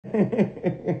Oh,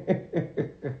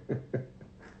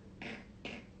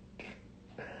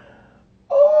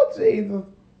 Jesus.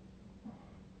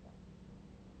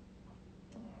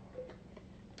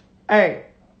 Hey,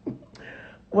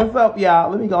 what's up, y'all?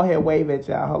 Let me go ahead and wave at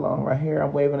y'all. Hold on, right here.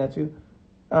 I'm waving at you.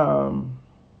 Um,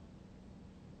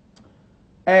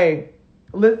 hey,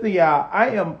 listen, y'all.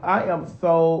 I am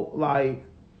so like,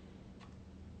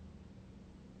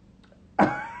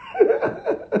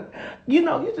 you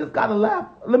just gotta laugh.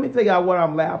 Let me tell y'all what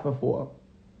I'm laughing for.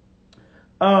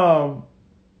 Um,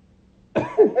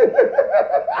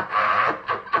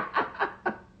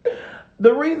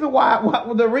 the reason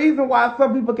why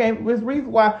some people can't, this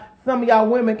reason why some of y'all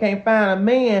women can't find a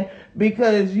man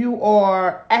because you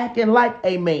are acting like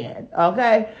a man.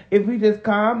 Okay, if you just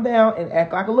calm down and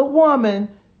act like a little woman,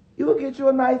 you will get you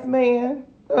a nice man.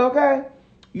 Okay,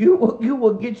 you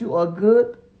will get you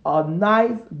a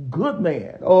nice good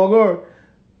man. Oh Lord,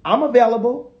 I'm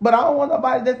available, but I don't want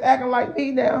nobody that's acting like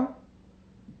me now.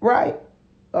 Right?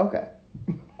 Okay.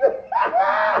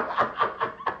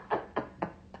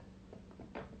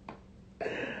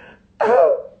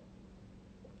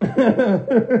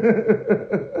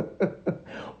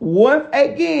 Once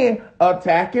again,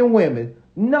 attacking women.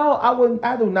 No, I wouldn't.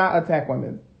 I do not attack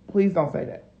women. Please don't say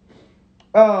that.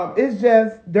 It's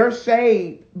just their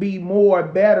shade be more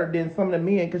better than some of the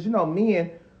men because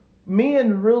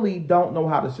men really don't know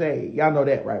how to shade. Y'all know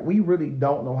that, right? We really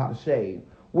don't know how to shade.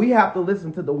 We have to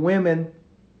listen to the women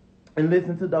and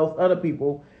listen to those other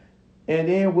people, and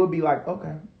then we'll be like,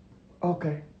 okay,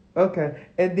 okay, okay,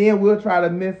 and then we'll try to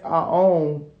miss our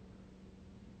own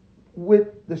with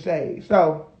the shade.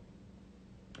 So,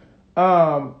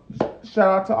 um,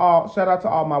 shout out to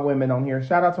all my women on here.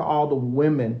 Shout out to all the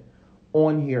women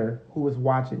on here who is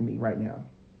watching me right now.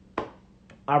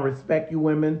 I respect you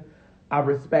women. I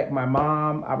respect my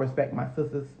mom. I respect my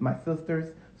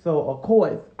sisters. So of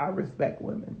course I respect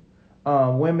women.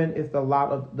 Women is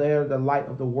they're the light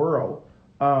of the world.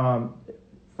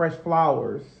 Fresh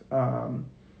flowers.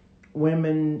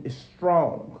 Women is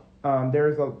strong. I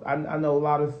know a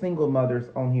lot of single mothers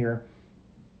on here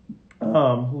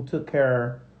who took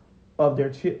care of their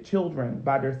children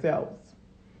by themselves.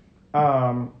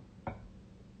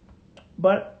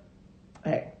 But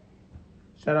hey,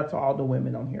 shout out to all the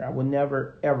women on here. I will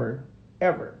never, ever,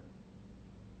 ever,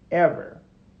 ever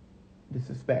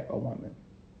disrespect a woman.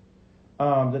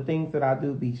 The things that I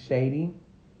do be shady,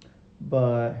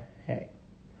 but hey.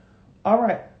 All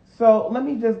right. So let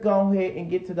me just go ahead and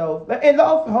get to those. And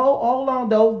those, hold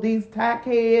on, these tack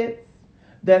heads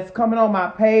that's coming on my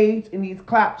page and these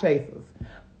clap chasers.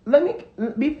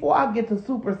 Before I get to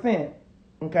Super Scent,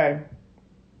 okay?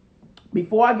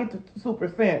 Before I get to Super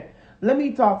Scent, let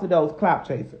me talk to those clap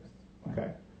chasers,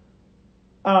 okay?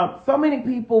 So many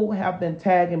people have been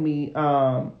tagging me.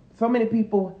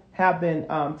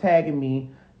 Tagging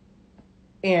me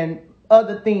in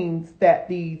other things that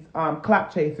these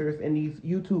clap chasers and these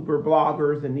YouTuber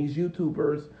bloggers and these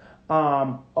YouTubers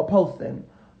are posting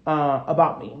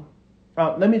about me.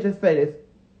 Let me just say this.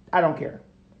 I don't care.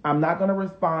 I'm not going to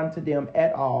respond to them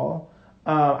at all.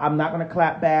 I'm not going to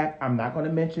clap back. I'm not going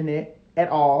to mention it at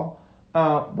all.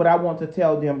 But I want to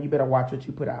tell them, you better watch what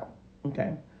you put out.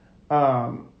 Okay.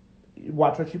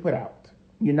 Watch what you put out.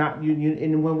 You're not,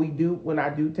 and when I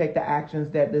do take the actions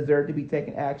that deserve to be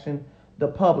taken action, the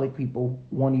public people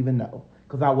won't even know.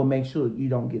 Because I will make sure you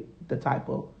don't get the type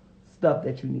of stuff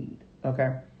that you need.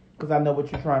 Okay. Because I know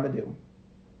what you're trying to do.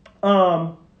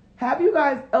 Have you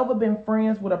guys ever been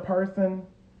friends with a person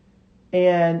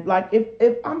and like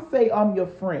if I'm your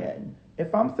friend,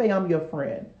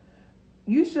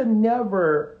 you should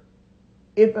never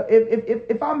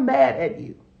if I'm mad at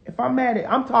you,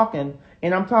 I'm talking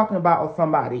about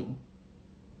somebody.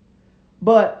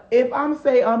 But if I'm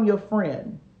your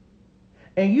friend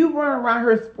and you run around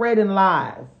here spreading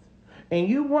lies and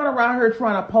you run around here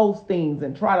trying to post things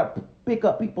and try to pick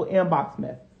up people's inbox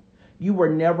messages, you were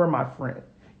never my friend.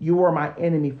 You were my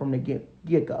enemy from the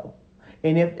get-go.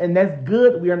 And that's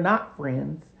good we are not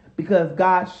friends because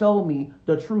God showed me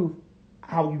the truth,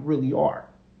 how you really are.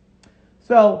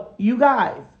 So you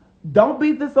guys, don't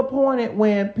be disappointed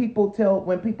when people tell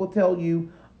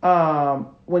you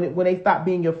when they stop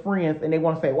being your friends and they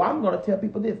want to say, well, I'm going to tell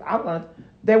people this.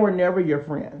 They were never your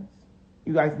friends.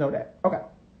 You guys know that. Okay.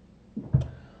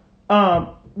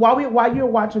 While you're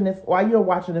watching this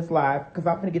live, because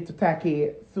I'm gonna get to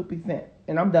Tackhead Soupy Scent,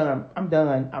 and I'm done.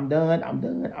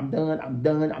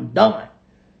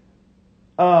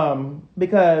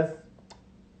 Because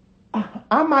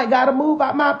I might gotta move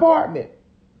out my apartment.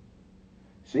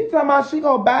 She talking about she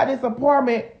gonna buy this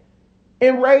apartment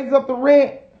and raise up the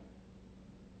rent.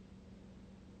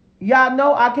 Y'all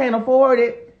know I can't afford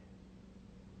it.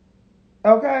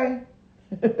 Okay?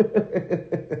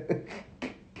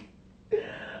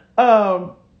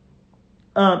 um,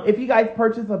 if you guys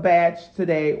purchase a badge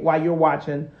today while you're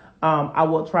watching, I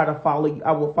will try to follow you.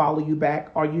 I will follow you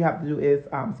back. All you have to do is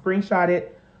screenshot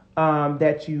it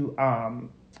that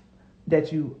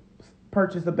you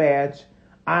purchase a badge.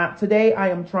 Today I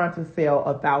am trying to sell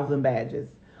 1,000 badges.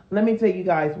 Let me tell you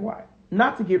guys why.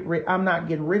 Not to get rich. I'm not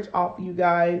getting rich off you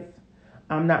guys.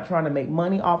 I'm not trying to make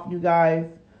money off you guys.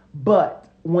 But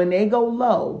when they go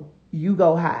low, you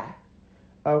go high.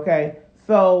 Okay.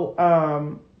 So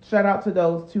shout out to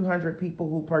those 200 people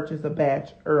who purchased a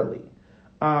badge early.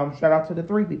 Shout out to the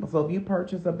 3 people. So if you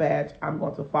purchase a badge, I'm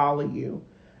going to follow you,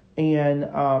 and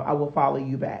I will follow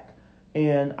you back.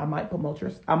 And I might promote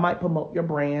your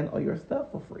brand or your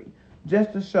stuff for free,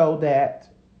 just to show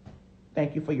that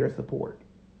thank you for your support.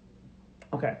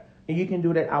 Okay, and you can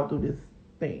do that out through this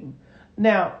thing.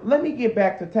 Now let me get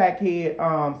back to Tackhead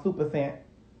Super Cent.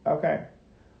 Okay,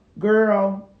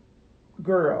 girl,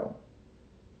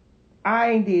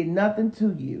 I ain't did nothing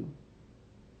to you.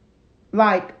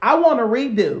 Like, I want a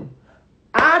redo.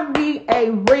 I need a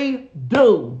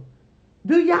redo.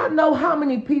 Do y'all know how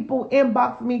many people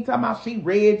inboxed me talking about she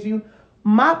read you?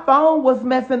 My phone was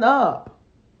messing up.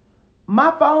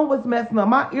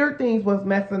 My ear things was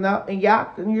messing up, and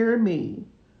y'all can hear me.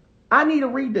 I need a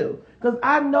redo. Because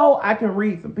I know I can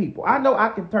read some people. I know I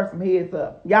can turn some heads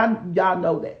up. Y'all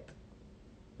know that.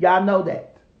 Y'all know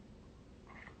that.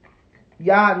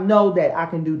 Y'all know that I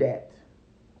can do that.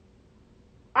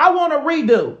 I want a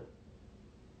redo.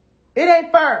 It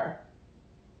ain't fair.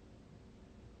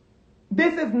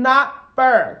 This is not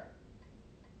fair.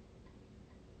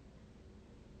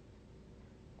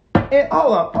 And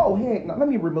hold on. Oh, heck no. Let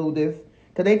me remove this.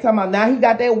 Because they talking about now he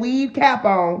got that weave cap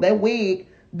on. That wig.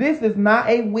 This is not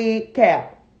a wig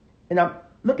cap. And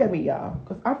look at me, y'all.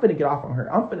 Because I'm finna get off on her.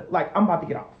 I'm about to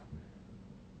get off.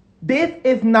 This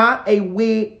is not a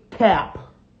wig cap.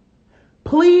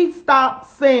 Please stop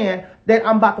saying that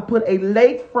I'm about to put a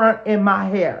lace front in my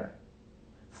hair.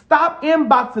 Stop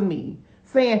inboxing me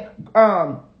saying,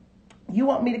 you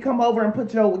want me to come over and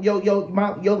put your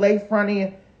lace front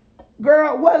in?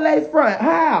 Girl, what lace front?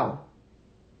 How?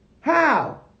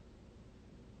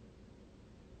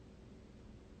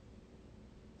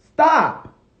 Stop.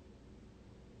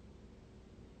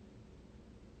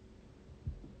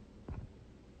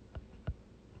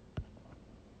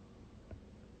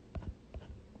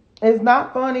 It's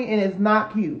not funny and it's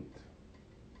not cute.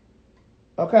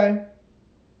 Okay?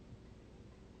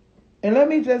 And let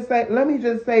me just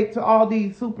say to all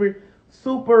these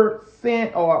super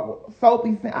scent or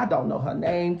soapy scent, I don't know her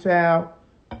name, child.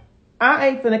 I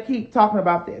ain't finna keep talking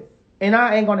about this. And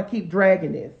I ain't gonna keep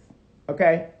dragging this.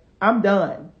 Okay? I'm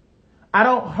done. I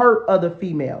don't hurt other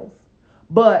females.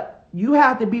 But you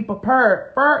have to be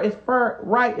prepared. Fur is fur,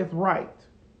 right is right.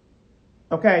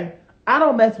 Okay? I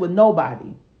don't mess with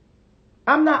nobody.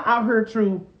 I'm not out here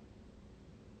to...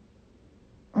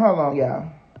 Hold on,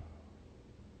 y'all.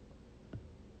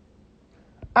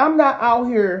 I'm not out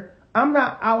here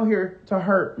to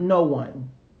hurt no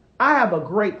one. I have a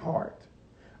great heart.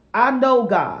 I know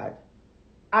God.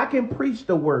 I can preach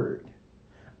the word.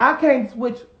 I can't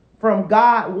switch from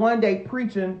God one day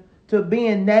preaching to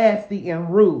being nasty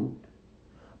and rude.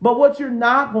 But what you're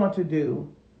not going to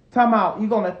do, talking about you're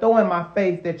going to throw in my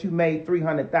face that you made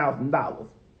 $300,000.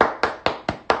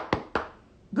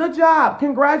 Good job.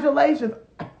 Congratulations.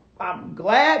 I'm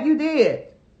glad you did.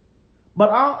 But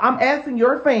I'm asking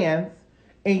your fans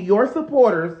and your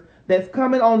supporters that's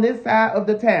coming on this side of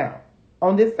the town,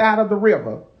 on this side of the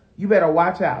river, you better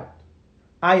watch out.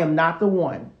 I am not the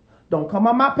one. Don't come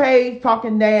on my page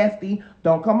talking nasty.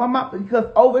 Don't come on because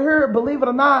over here, believe it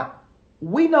or not,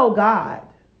 we know God.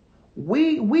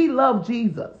 We love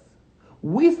Jesus.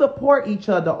 We support each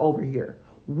other over here.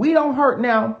 We don't hurt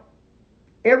now.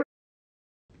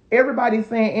 Everybody's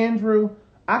saying, Andrew,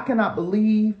 I cannot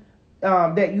believe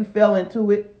that you fell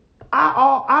into it.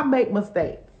 I make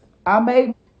mistakes.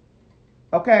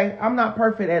 Okay, I'm not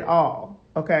perfect at all.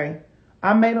 Okay,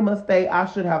 I made a mistake. I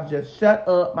should have just shut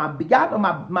up. Y'all know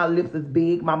my lips is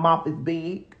big. My mouth is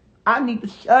big. I need to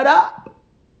shut up.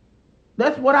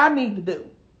 That's what I need to do.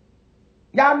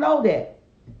 Y'all know that.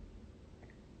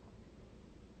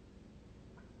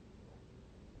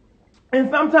 And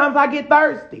sometimes I get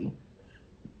thirsty.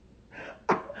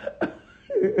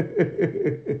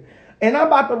 And I'm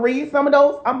about to read some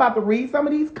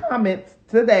of these comments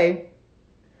today.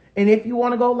 And if you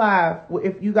want to go live,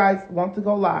 if you guys want to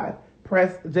go live,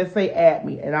 just say add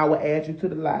me and I will add you to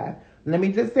the live. Let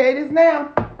me just say this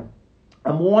now.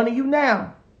 I'm warning you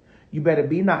now. You better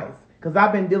be nice. Because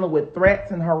I've been dealing with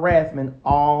threats and harassment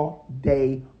all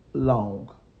day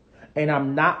long. And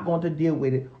I'm not going to deal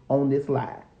with it on this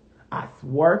live. I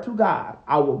swear to God,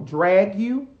 I will drag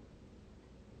you.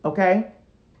 Okay?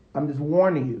 I'm just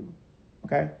warning you.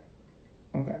 Okay?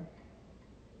 Okay.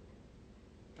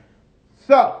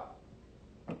 So,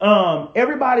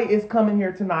 everybody is coming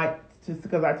here tonight just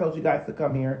because I told you guys to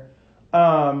come here.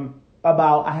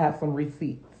 About I have some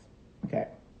receipts. Okay.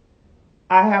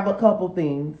 I have a couple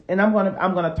things, and I'm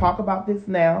gonna talk about this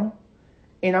now,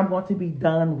 and I'm going to be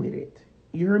done with it.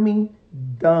 You hear me?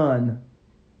 Done.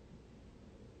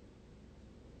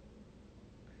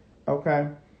 Okay.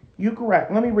 You're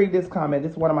correct. Let me read this comment.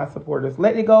 This is one of my supporters.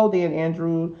 Let it go then,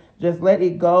 Andrew. Just let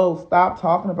it go. Stop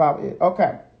talking about it.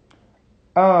 Okay.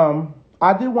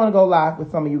 I do want to go live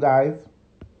with some of you guys.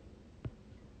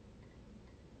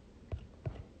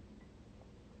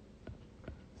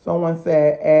 Someone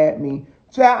said add me.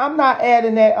 Child, I'm not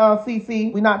adding that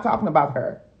CC. We're not talking about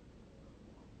her.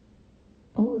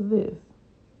 Who is this?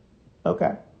 Okay.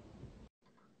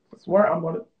 I swear I'm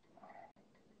gonna.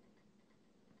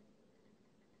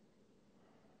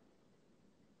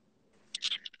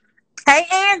 Hey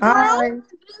Andrew, Hi.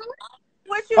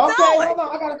 what you Okay, doing? hold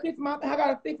on. I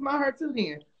gotta fix my hair too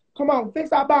then. Come on,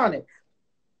 fix our bonnet.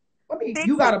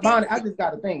 You got a bonnet. I just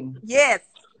got a thing. Yes,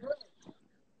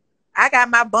 I got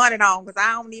my bonnet on because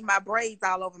I don't need my braids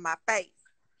all over my face.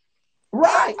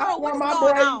 Right. Andrew, I what want is my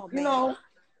going braids, on, man?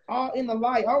 all in the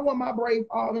light. I want my braids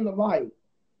all in the light.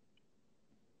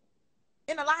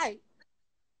 In the light.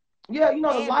 Yeah, the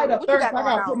light Andrew, up what you there, got so I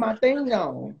going gotta put on? my thing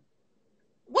on.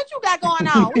 What you got going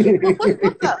on?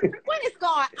 What's up? What is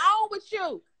going on with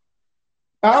you?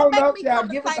 I Don't don't make know, me come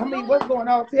child. to St. What's Louis. going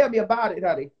on? Tell me about it,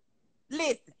 honey.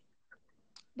 Listen,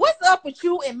 what's up with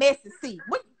you and Mississippi?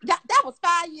 That was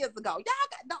 5 years ago.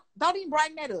 Y'all don't even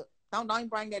bring that up. Don't even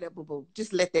bring that up, boo boo.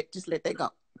 Just let that go.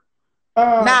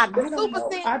 Now the super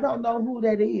scent. I don't know who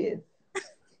that is.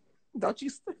 Don't you?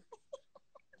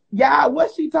 Yeah,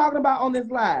 what's she talking about on this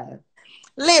live?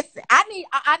 Listen, I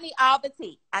need all the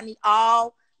tea. I need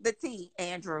all the tea,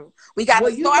 Andrew. We got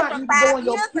to You start might from need to go 5 in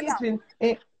your years kitchen ago.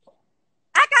 and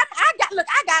I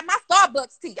got my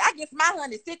Starbucks tea. I get my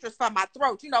honey citrus for my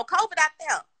throat. COVID out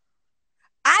there.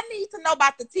 I need to know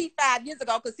about the tea 5 years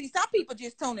ago because see, some people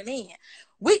just tuning in.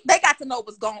 They got to know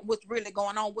what's really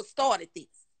going on, what started this.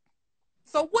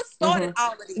 So what started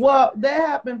all of this? Well, that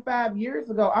happened 5 years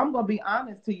ago. I'm gonna be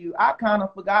honest to you. I kind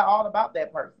of forgot all about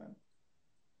that person.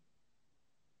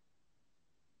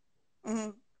 Mm-hmm.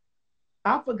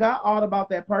 I forgot all about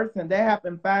that person. That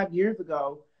happened 5 years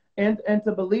ago. And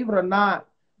to believe it or not,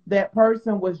 that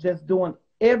person was just doing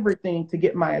everything to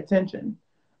get my attention.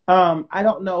 I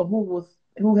don't know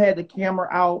who had the camera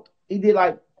out. He did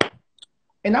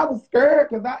and I was scared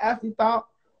because I actually thought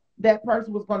that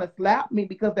person was going to slap me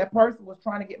because that person was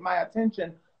trying to get my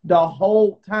attention the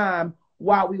whole time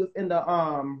while we was in the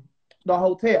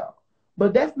hotel.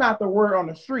 But that's not the word on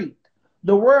the street.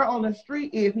 The word on the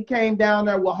street is he came down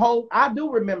there with holes. I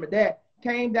do remember that.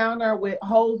 Came down there with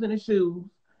holes in his shoes,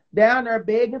 down there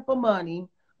begging for money.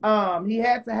 He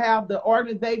had to have the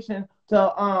organization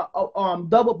to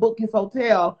double book his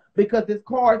hotel because his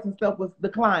cards and stuff was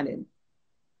declining.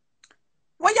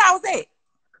 Where y'all was at?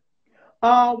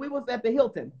 We was at the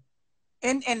Hilton.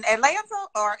 In Atlanta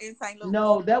or in St. Louis?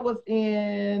 No, that was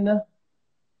in.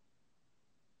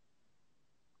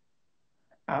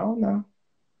 I don't know.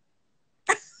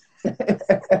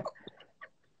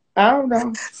 I don't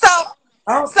know.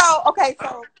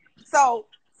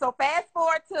 So fast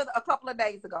forward to a couple of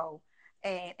days ago,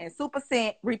 and Super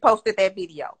Scent reposted that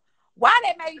video. Why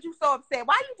that made you so upset?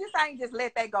 Why you ain't just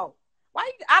let that go? And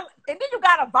then you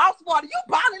got a Voss water. You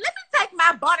balling. Let me take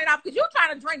my bonnet off because you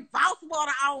trying to drink Voss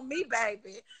water on me,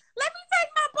 baby. Let me take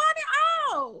my bonnet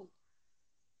off.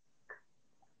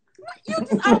 You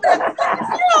just over there. Look at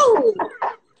you.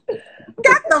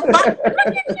 Got the Voss.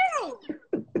 Look at you.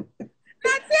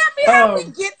 Now tell me how we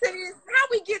get to this. How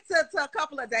we get to a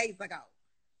couple of days ago.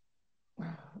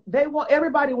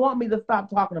 Everybody want me to stop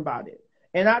talking about it,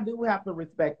 and I do have to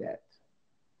respect that.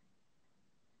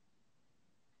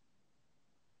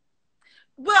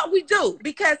 Well, we do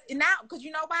because you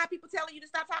know why people telling you to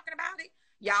stop talking about it.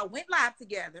 Y'all went live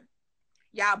together.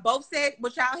 Y'all both said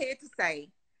what y'all had to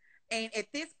say, and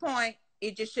at this point,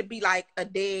 it just should be like a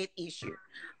dead issue.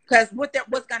 Because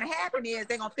what's gonna happen is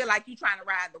they're gonna feel like you trying to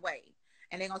ride the wave,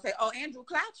 and they're gonna say, "Oh, Andrew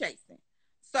cloud chasing."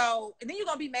 So, and then you're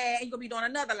gonna be mad, and you're gonna be doing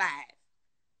another live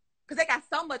because they got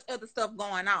so much other stuff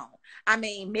going on. I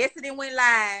mean, Messy done went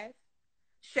live,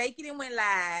 Shaky done went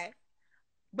live.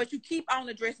 But you keep on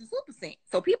addressing Super Scent.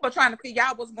 So people are trying to figure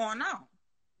out what's going on.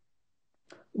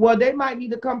 Well, they might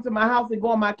need to come to my house and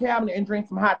go in my cabinet and drink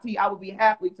some hot tea. I would be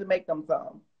happy to make them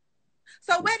some.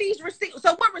 So where these receipts?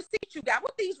 So what receipts you got?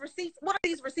 What these receipts? What are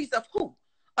these receipts of who?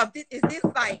 Of this? Is this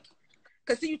like?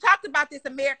 Because you talked about this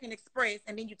American Express,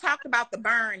 and then you talked about the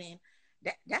burning.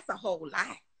 That's a whole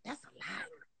lot. That's a lot.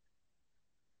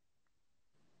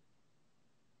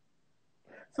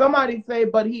 Somebody say,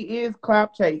 but he is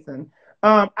clout chasing.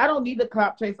 I don't need the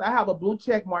clout chase. I have a blue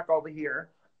check mark over here.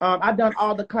 I've done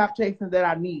all the clout chasing that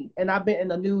I need, and I've been in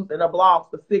the news and the blogs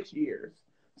for 6 years.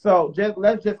 So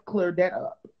let's just clear that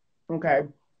up, okay?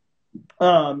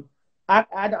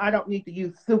 I don't need to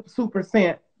use super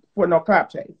cent for no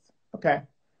clout chase, okay?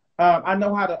 I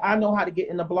know how to get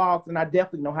in the blogs, and I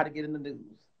definitely know how to get in the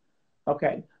news,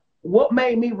 okay? What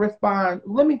made me respond?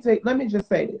 Let me just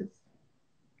say this.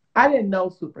 I didn't know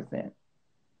Super Scent.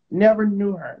 Never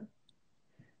knew her.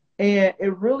 And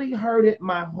it really hurted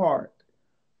my heart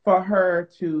for her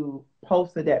to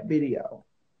post that video.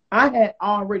 I had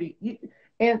already,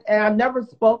 and I never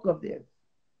spoke of this.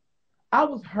 I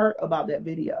was hurt about that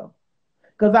video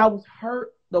because I was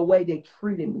hurt the way they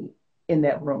treated me in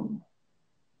that room.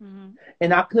 Mm-hmm.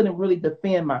 And I couldn't really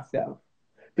defend myself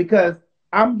because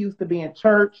I'm used to being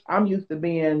church. I'm used to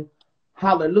being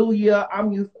hallelujah.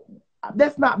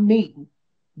 That's not me.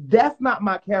 That's not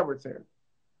my character.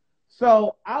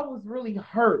 So I was really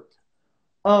hurt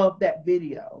of that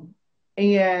video.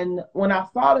 And when I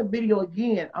saw the video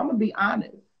again, I'm going to be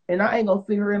honest, and I ain't going to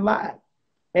sit here and lie.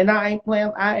 And I ain't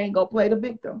going to play the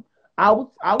victim. I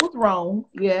was wrong,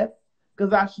 yes,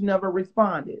 because I should never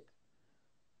responded.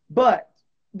 But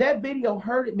that video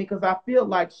hurted me because I feel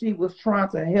like she was trying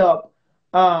to help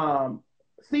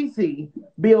Cece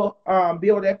build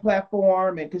that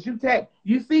platform, and because she tagged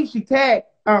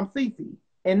Cece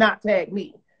and not tagged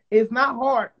me. It's not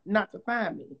hard not to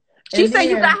find me. She said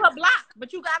you got her blocked,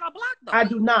 but you got her blocked though. I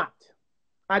do not.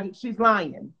 She's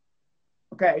lying.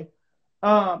 Okay.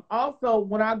 Also,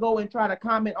 when I go and try to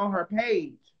comment on her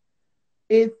page,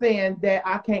 it's saying that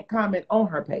I can't comment on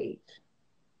her page.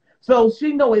 So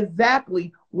she know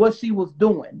exactly what she was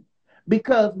doing,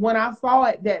 because when I saw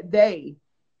it that day,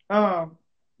 I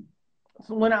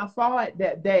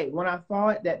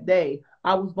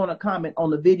was going to comment on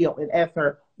the video and ask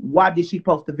her, why did she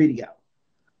post the video?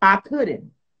 I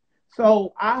couldn't.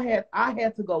 So I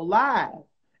had to go live.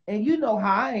 And you know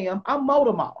how I am. I'm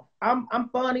motor mouth. I'm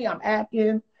funny. I'm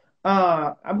acting.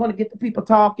 I'm going to get the people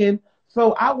talking.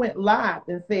 So I went live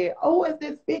and said, oh, is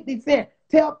this 50 Cent?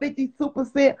 Tell 50 Super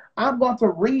Cent I'm going to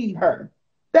read her.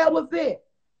 That was it.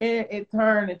 And it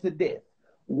turned into this.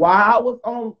 While I was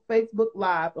on Facebook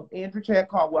Live of Andrew Chad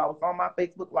Caldwell, I was on my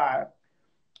Facebook Live.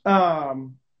 I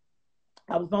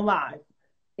was on live.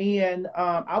 And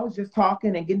I was just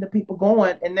talking and getting the people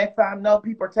going. And next time I know,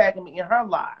 people are tagging me in her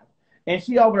live. And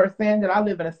she over there saying that I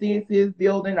live in a CNC's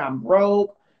building. I'm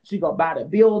broke. She gonna buy the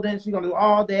building. She gonna do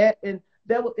all that. And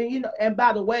that was, and, and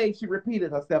by the way, she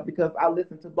repeated herself because I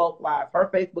listened to both lives. Her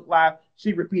Facebook Live,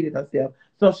 she repeated herself.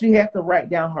 So she had to write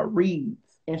down her reads.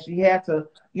 And she had to,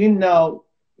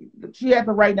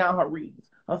 write down her reads.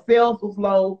 Her sales was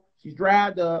low. She's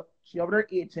dried up. She over there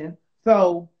itching.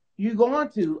 So you're going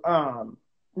to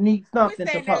need something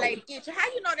to post. That lady itching. How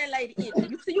you know that lady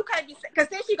itching? You can't be, because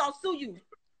then she gonna sue you.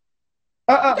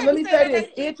 Let me say this.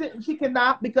 Itching, she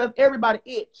cannot, because everybody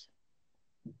itch.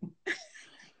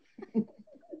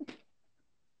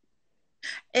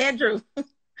 Andrew,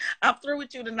 I'm through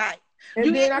with you tonight.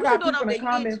 And then I got people in the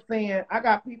comments saying, I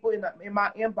got people in my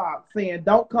inbox saying,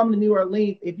 don't come to New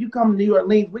Orleans. If you come to New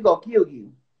Orleans, we're going to kill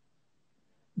you.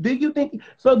 Do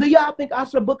y'all think I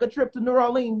should book a trip to New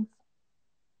Orleans?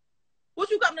 What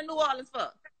you come to New Orleans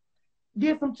for?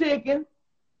 Get some chicken.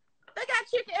 They got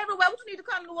chicken everywhere. What you need to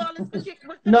come to New Orleans for chicken?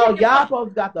 No, y'all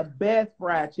folks got the best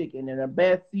fried chicken and the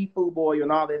best seafood boil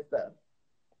and all that stuff.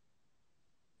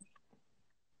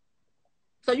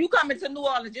 So you coming to New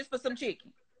Orleans just for some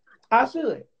chicken? I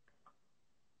should.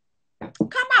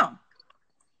 Come on.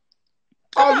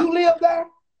 You live there?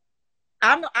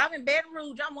 I'm in Baton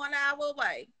Rouge. I'm 1 hour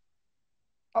away.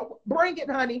 Oh, bring it,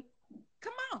 honey.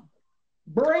 Come on.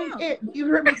 Bring it. You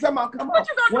heard me talking about, come on. What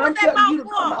you gonna do with that mouth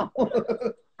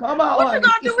water? Come on, what honey. You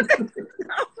gonna do with that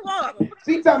mouth water?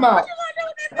 She talking about. What you gonna do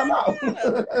with that mouth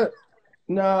water?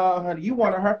 No, honey. You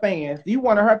one of her fans. You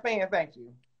one of her fans, ain't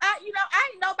you? I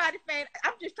ain't nobody fan.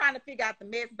 I'm just trying to figure out the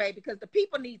mess, baby, because the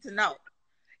people need to know.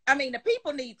 The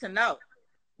people need to know.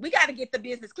 We got to get the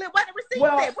business clear. What the receipt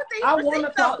said? What the I want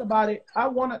to talk about it. I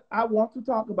want to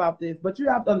talk about this, but you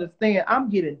have to understand, I'm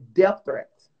getting death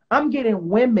threats. I'm getting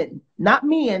women, not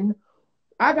men.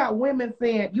 I got women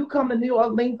saying, you come to New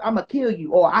Orleans, I'm going to kill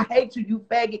you. Or I hate you, you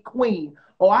faggot queen.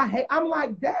 Oh, I hate. I'm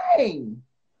like, dang.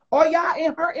 Or y'all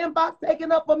in her inbox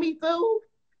taking up for me too?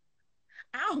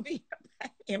 I don't be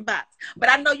inbox, but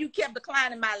I know you kept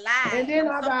declining my And live. then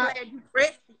I'm I so got glad you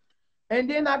pressed it. And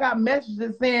then I got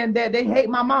messages saying that they hate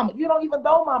my mama. You don't even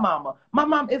know my mama. My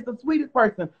mom is the sweetest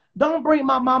person. Don't bring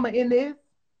my mama in this.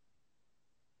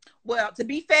 Well, to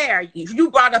be fair,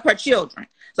 you brought up her children,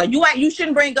 so you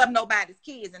shouldn't bring up nobody's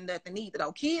kids and nothing either.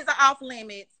 Though kids are off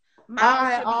limits, mama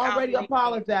I should be off already limits.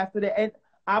 apologized for that. And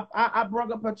I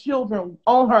brought up her children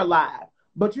on her live.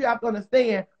 But you have to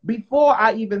understand, before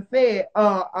I even said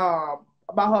about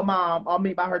her mom, I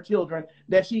mean about her children,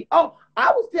 that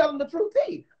I was telling the truth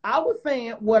to you. I was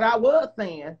saying what I was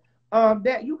saying.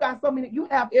 That you got so many, you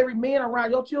have every man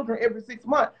around your children every 6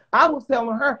 months. I was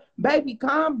telling her, baby,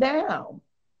 calm down.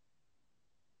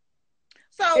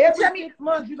 So Every tell me, 6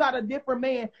 months, you got a different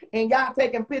man, and y'all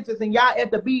taking pictures, and y'all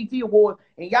at the BET Awards,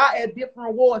 and y'all at different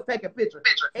awards taking pictures.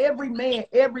 Every man,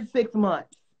 every 6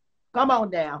 months. Come on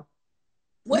now.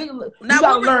 what You now?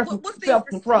 got to learn some What's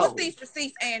self-control. these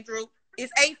receipts, Andrew?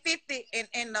 It's $850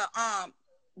 and the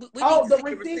we need Oh, to the see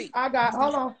the receipts receipt. I got.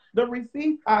 Hold on. The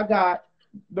receipts I got.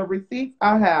 The receipts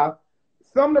I have.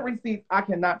 Some of the receipts I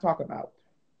cannot talk about.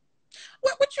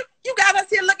 What you got us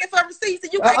here looking for receipts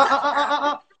and you Uh, can't uh, talk uh, uh, about? uh,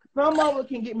 uh. Some of it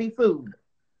can get me sued.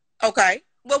 Okay.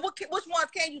 Well, which ones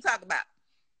can you talk about?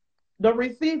 The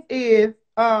receipt is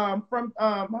from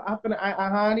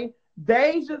honey.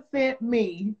 Deja sent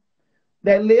me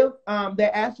that lives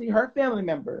that actually her family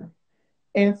member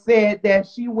and said that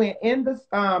she went in the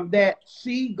that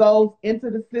she goes into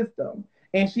the system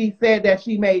and she said that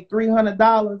she made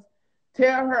 $300.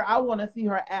 Tell her I want to see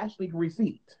her actually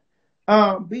receipt.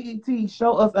 BET,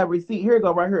 show us a receipt. Here you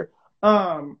go, right here.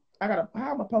 I gotta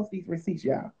how am I post these receipts,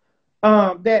 y'all?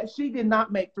 That she did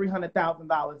not make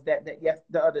 $300,000 that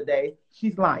the other day.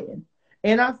 She's lying.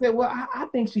 And I said, well, I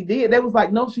think she did. They was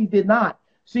like, no, she did not.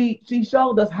 She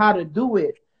showed us how to do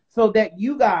it so that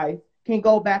you guys can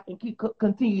go back and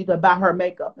continue to buy her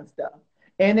makeup and stuff.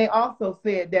 And they also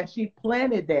said that she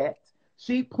planted that.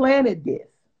 She planted this.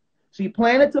 She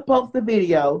planned to post the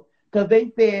video because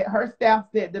they said her staff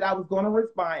said that I was going to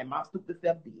respond. My stupid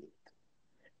self did,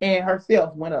 and her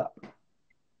sales went up.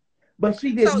 But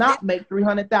she did So not make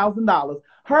 $300,000.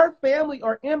 Her family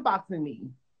are inboxing me.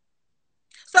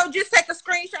 so just take a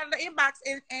screenshot of the inbox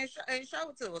and show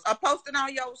it to us, or post it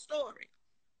on your story.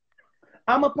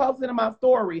 I'm gonna post it in my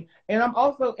story, and I'm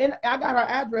also in. I got her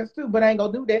address too, but I ain't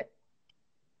gonna do that.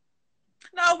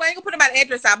 No, we ain't gonna put my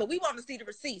address out, but we want to see the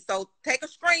receipt. So take a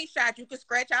screenshot. You can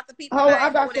scratch out the people's Hold on, I names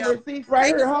or got some whatever. receipts right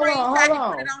Take a here. Hold on, hold screenshot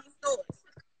and put it on. on the stories.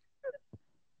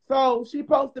 So she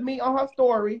posted me on her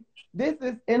story. This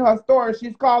is in her story.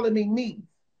 She's calling me niece.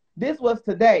 This was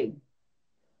today.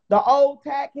 The old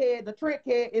tack head, the trick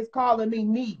head, is calling me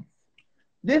niece.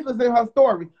 This was in her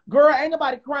story. Girl, ain't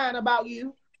nobody crying about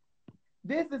you.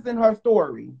 This is in her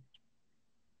story.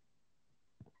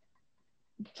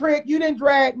 Trick, you didn't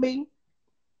drag me.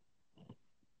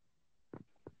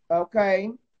 Okay.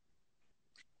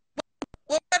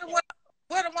 What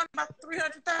the one about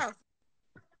 300,000?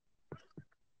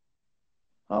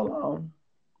 Hold on.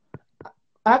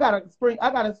 I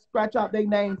gotta scratch out their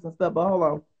names and stuff, but hold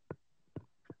on.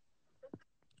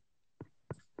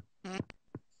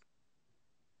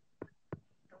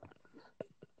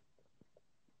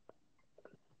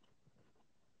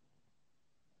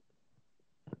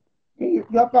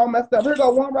 Your phone messed up. Here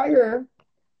go one right here.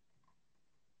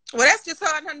 Well, that's just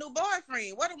her and her new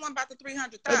boyfriend. What the one about the Here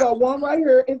go 300,000? one right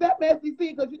here. Is that Messy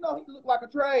C? Because you know he look like a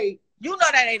trade. You know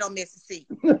that ain't no Mississippi.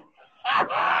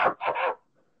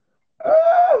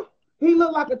 He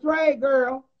look like a trade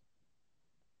girl.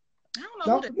 I don't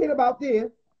know Don't forget about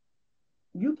this.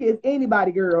 You kiss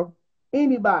anybody, girl.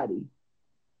 Anybody.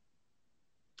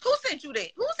 Who sent you that?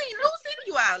 Who sent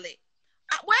you all that?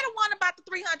 Where the one about the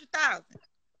 300,000?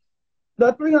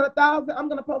 The 300,000. I'm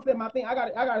gonna post it in my thing. I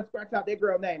gotta scratch out that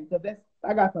girl name because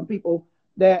I got some people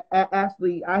that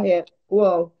actually I had.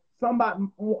 Well, somebody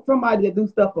that do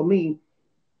stuff for me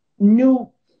knew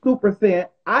Super Cent.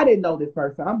 I didn't know this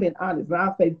person. I'm being honest, and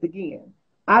I'll say this again.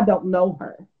 I don't know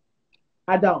her.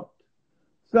 I don't.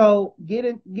 So get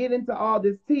into all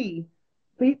this tea.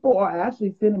 People are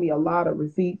actually sending me a lot of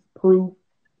receipts, proof,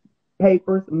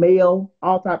 papers, mail,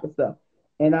 all type of stuff,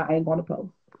 and I ain't gonna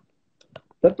post.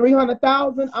 The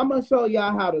 300,000, I'm gonna show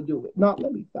y'all how to do it. No,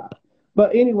 let me stop.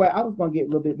 But anyway, I was gonna get a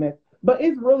little bit messy. But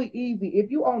it's really easy. If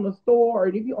you own a store or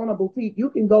if you own a boutique, you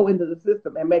can go into the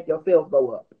system and make your sales go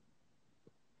up.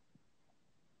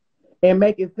 And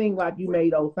make it seem like you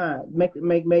made those signs.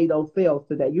 Made those sales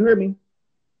today. You hear me?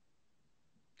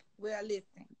 Well,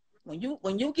 listen.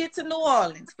 When you get to New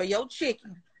Orleans for your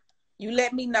chicken, You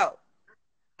let me know.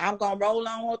 I'm gonna roll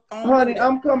on Honey, through there.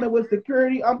 I'm coming with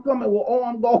security. I'm coming with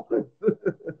armed guards.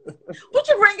 What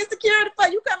you bringing security for?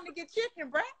 You coming to get chicken,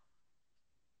 bro?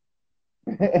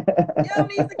 You don't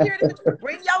need security.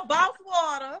 Bring your boss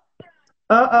water.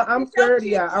 I'm scared of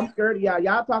y'all. I'm scared of y'all.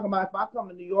 Y'all talking about if I come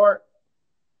to New York.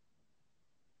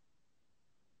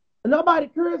 Nobody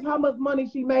cares how much money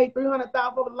she made,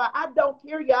 300,000 over the line. I don't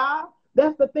care, y'all.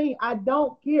 That's the thing. I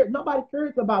don't care. Nobody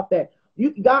cares about that.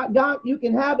 God, you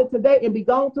can have it today and be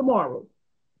gone tomorrow.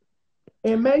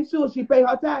 And make sure she pay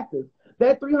her taxes.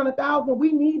 That 300,000,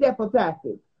 we need that for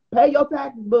taxes. Pay your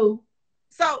taxes, boo.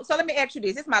 So let me ask you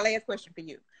this. This is my last question for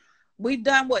you. We've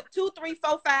done what, 2, 3,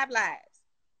 4, 5 lives.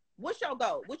 What's your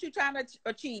goal? What you trying to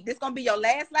achieve? This gonna be your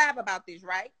last live about this,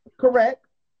 right? Correct.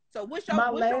 So what's My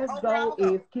your last goal overall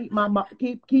goal? is keep.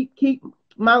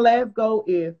 My last goal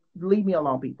is leave me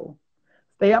alone, people.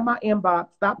 Stay on my inbox.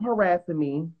 Stop harassing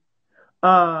me.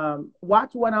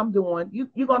 Watch what I'm doing.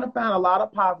 You're gonna find a lot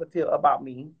of positive about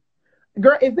me.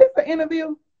 Girl, is this an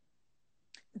interview?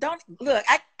 Don't look.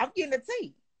 I'm getting the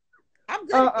tea. I'm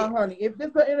good at this. Honey. If this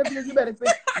is an interview, you better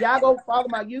see. Y'all go follow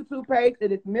my YouTube page.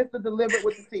 It is Mr. Delivered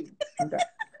with the Tea. Okay.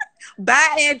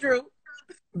 Bye, Andrew.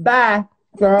 Bye.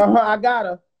 I got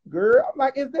her. Girl, I'm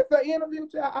like, is this an interview?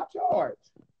 I charge.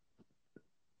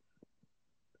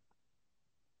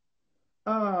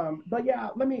 But yeah,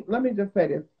 let me just say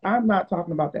this. I'm not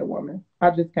talking about that woman.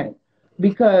 I just can't.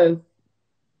 Because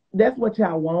that's what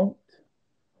y'all want.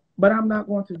 But I'm not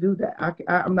going to do that.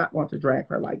 I'm not going to drag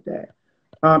her like that.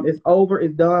 It's over.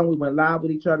 It's done. We went live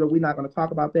with each other. We're not going to talk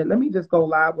about that. Let me just go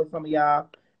live with some of y'all.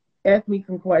 Ask me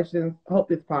some questions.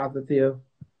 Hope it's positive.